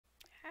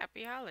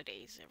happy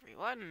holidays,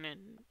 everyone,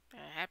 and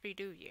happy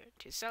New Year.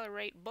 To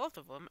celebrate both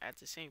of them at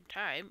the same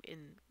time,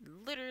 in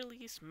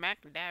literally smack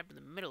dab in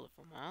the middle of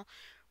them all,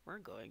 we're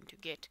going to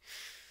get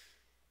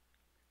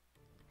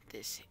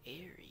this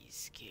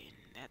Aries skin.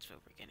 That's what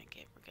we're gonna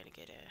get. We're gonna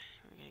get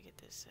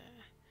this.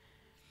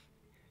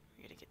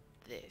 We're gonna get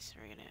this.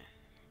 We're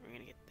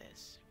gonna get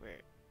this.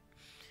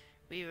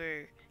 We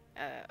were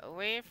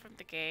away from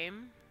the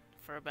game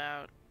for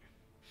about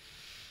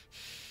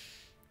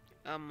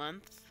a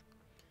month,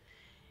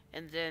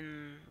 and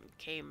then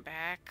came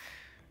back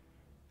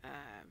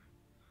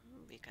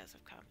because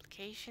of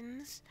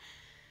complications.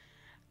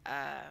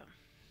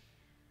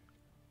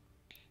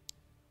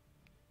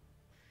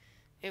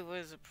 It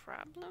was a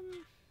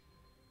problem.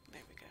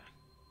 There we go.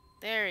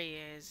 There he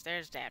is.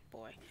 There's that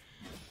boy.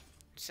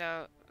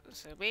 So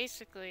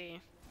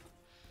basically,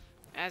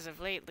 as of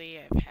lately,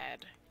 I've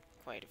had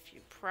quite a few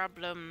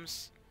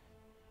problems.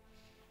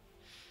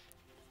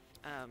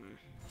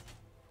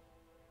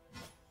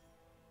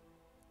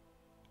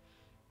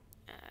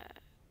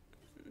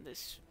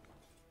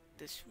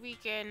 This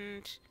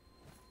weekend,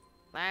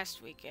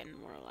 last weekend,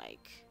 more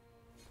like,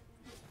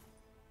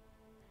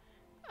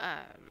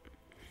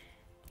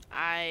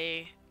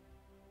 I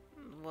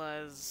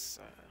was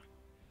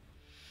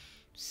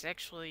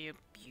sexually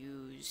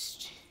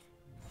abused,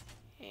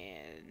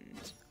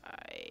 and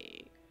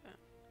I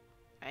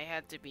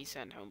had to be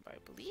sent home by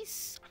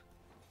police.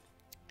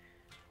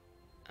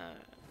 Because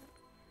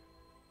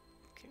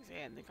I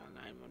had to call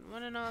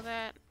 911 and all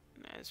that.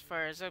 As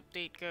far as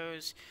update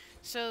goes,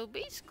 so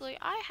basically,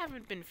 I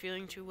haven't been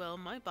feeling too well.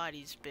 My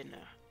body's been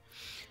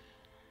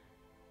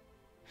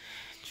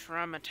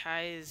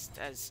traumatized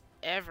as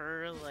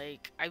ever.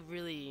 Like, I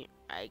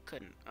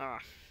couldn't.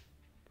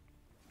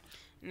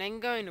 And I'm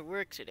going to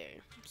work today,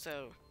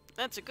 so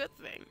that's a good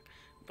thing.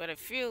 But I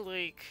feel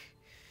like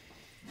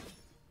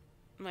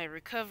my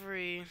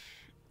recovery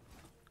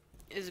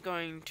is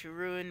going to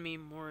ruin me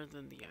more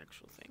than the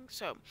actual thing.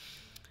 So,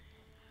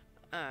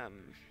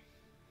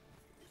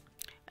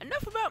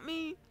 enough about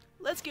me.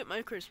 Let's get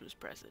my Christmas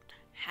present.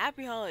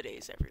 Happy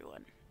holidays,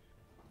 everyone.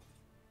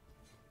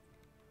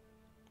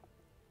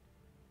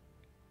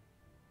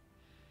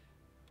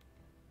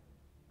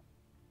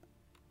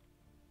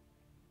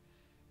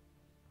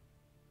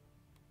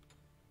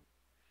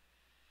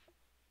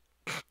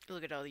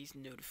 Look at all these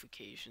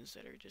notifications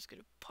that are just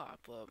gonna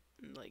pop up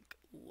and like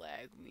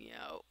lag me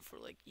out for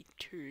like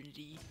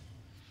eternity.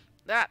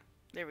 Ah,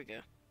 there we go.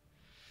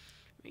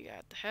 We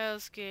got the Hell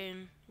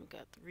skin, we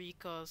got the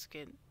Recall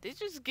skin. They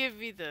just give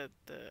me the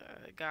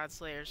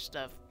Godslayer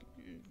stuff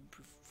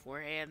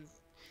beforehand.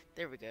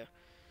 There we go.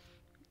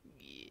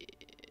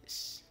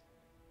 Yes.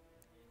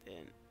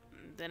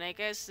 Then I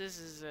guess this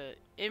is a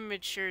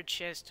immature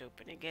chest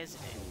opening,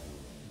 isn't it?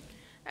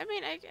 I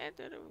mean, I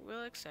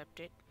will accept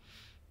it.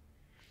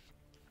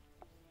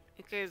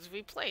 Because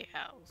we play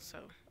Hell, so,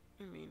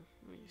 I mean,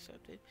 we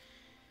accept it.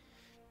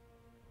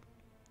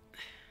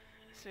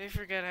 So I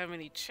forgot how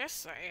many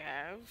chests I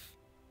have.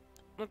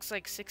 Looks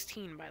like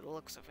 16 by the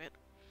looks of it.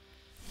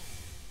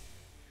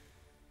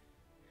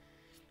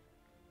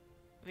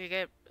 We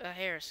get a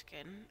hair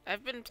skin.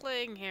 I've been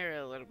playing hair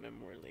a little bit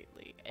more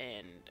lately,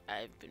 and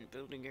I've been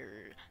building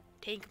her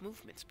tank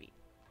movement speed.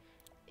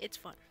 It's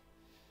fun.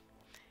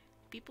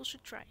 People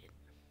should try it.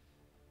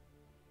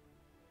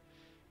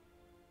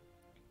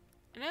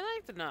 And I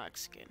like the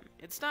Nox skin.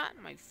 It's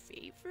not my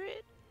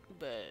favorite,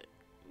 but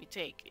we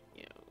take it,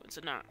 you know, it's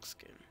a Nox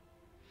skin.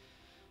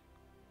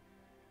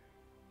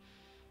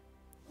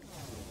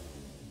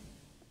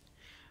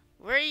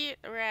 We're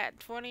at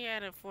 20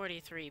 out of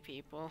 43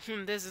 people.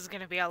 This is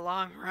gonna be a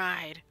long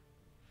ride.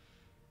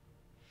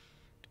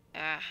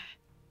 Wow,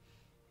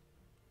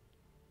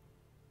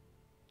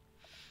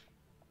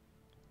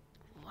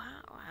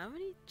 how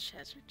many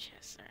chests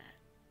are at?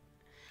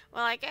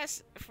 Well, I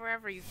guess for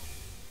every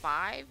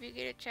 5 you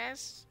get a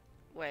chest?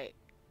 Wait.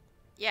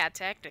 Yeah,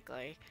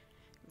 technically.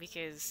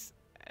 Because,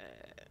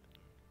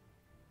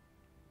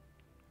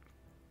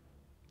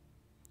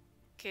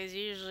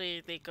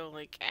 usually they go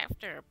like,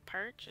 after a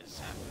purchase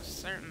of a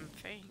certain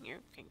thing,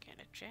 you can get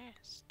a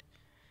chest.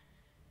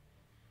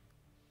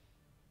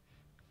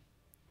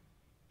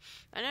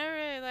 I never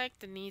really liked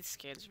the Need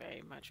skins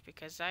very much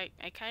because I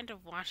kind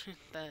of wanted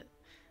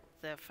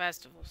the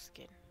festival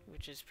skin,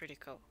 which is pretty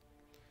cool.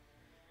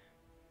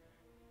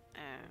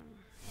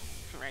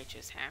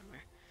 Righteous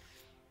Hammer.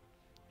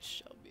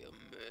 Shall be a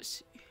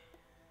mercy.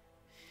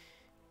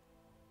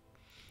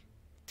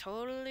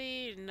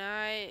 Totally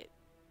not.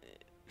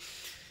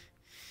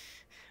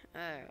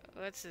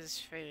 What's his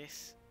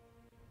face?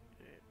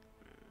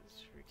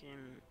 It's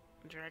freaking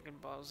Dragon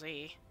Ball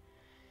Z.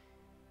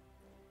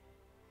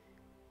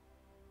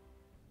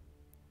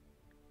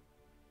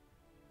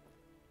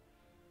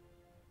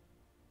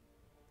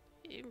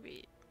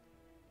 Maybe.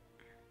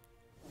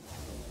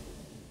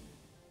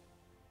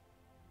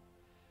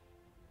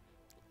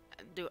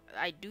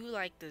 I do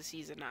like the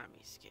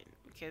Izanami skin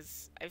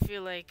because I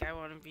feel like I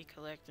want to be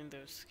collecting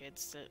those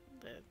skins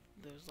that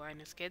those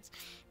Linus kids.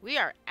 We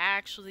are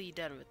actually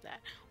done with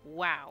that.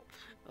 Wow.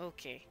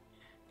 Okay.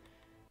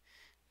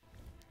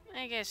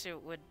 I guess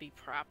it would be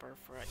proper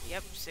for it.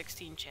 Yep,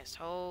 16 chests.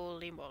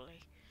 Holy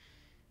moly.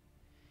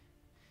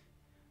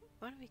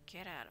 What do we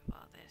get out of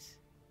all this?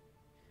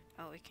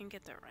 Oh, we can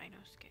get the rhino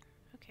skin.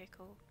 Okay,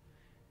 cool.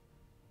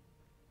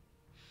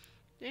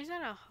 There's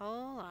not a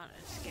whole lot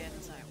of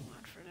skins I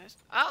want for this.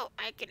 Oh,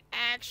 I can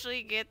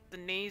actually get the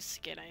knee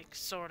skin I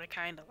sorta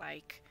kinda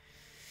like.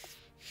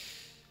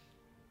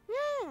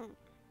 Hmm.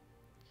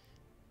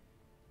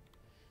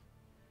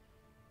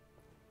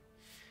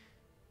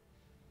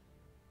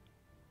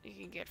 You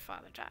can get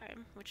Father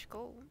Time, which is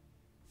cool.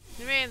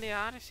 I mean, the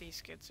Odyssey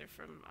skins are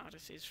from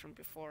Odysseys from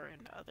before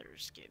and other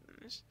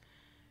skins.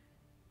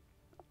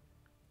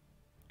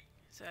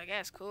 So I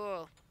guess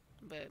cool,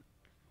 but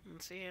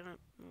let's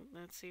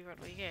see what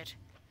we get.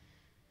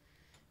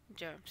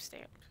 Jump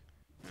stamp.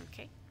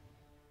 Okay.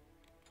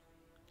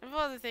 Of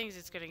all the things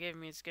it's gonna give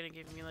me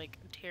like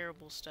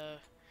terrible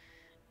stuff.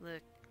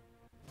 Look.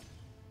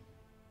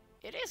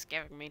 It is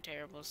giving me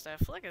terrible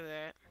stuff. Look at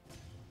that.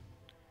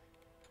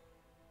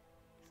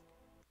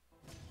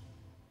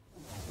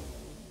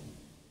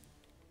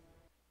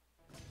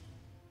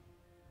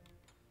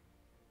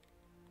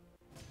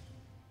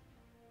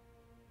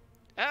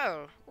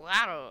 Oh,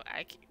 wow.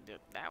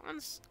 That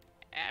one's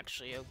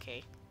actually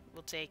okay.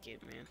 We'll take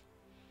it, man.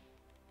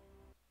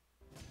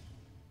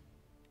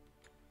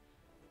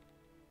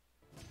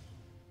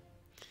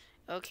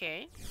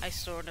 Okay, I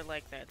sorta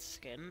like that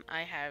skin.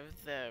 I have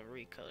the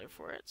recolor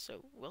for it,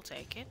 so we'll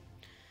take it.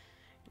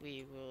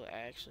 We will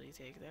actually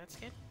take that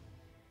skin.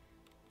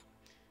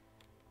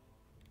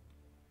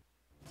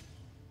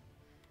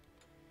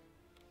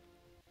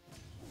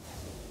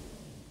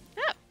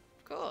 Oh,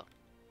 cool.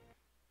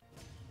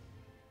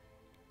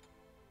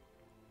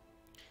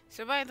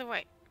 So by the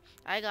way,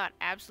 I got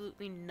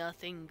absolutely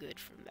nothing good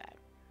from that.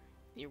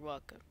 You're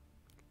welcome.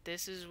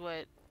 This is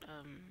what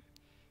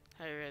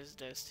Hi-Rez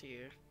does to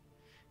you.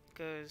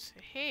 Goes,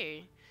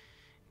 hey,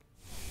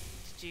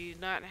 do you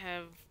not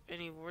have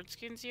any ward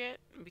skins yet?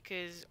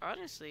 Because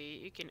honestly,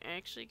 you can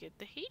actually get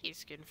the Hades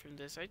skin from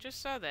this. I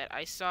just saw that.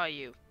 I saw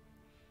you.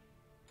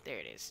 There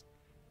it is.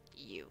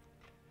 You.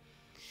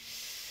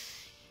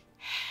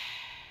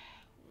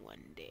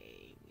 One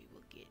day we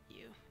will get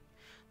you.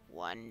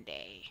 One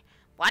day.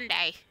 One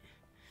day.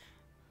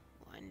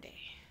 One day.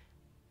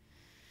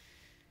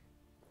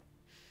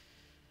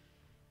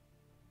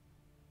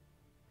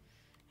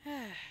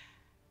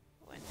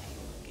 One day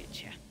we'll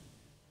get you.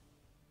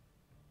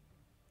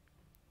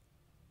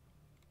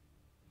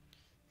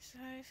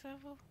 Size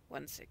level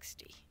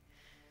 160.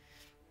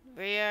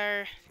 We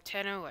are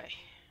 10 away,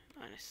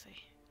 honestly.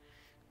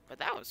 But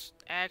that was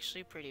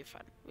actually pretty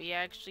fun. We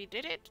actually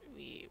did it.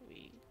 We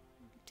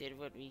did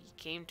what we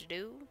came to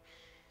do,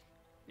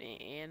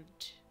 and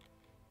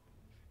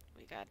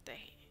we got the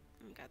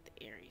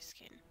Aries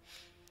skin.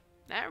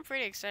 Now I'm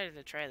pretty excited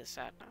to try this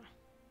out now.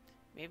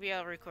 Maybe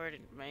I'll record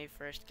my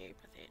first game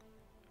with it.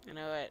 You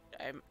know what?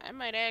 I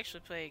might actually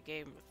play a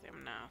game with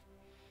them now.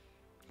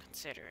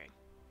 Considering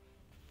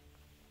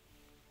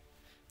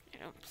I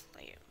don't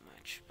play it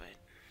much, but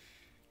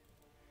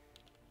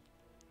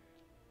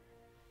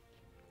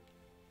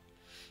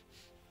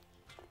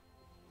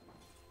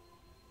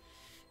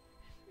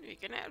we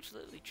can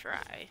absolutely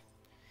try.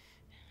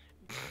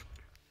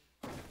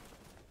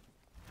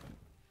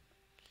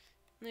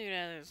 Look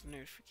at all those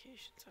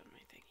notifications on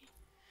my thingy.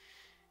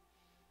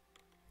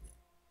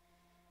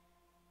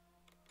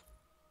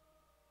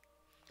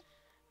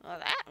 Well,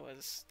 that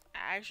was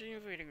actually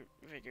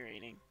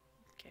invigorating.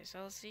 Guess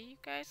I'll see you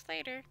guys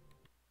later.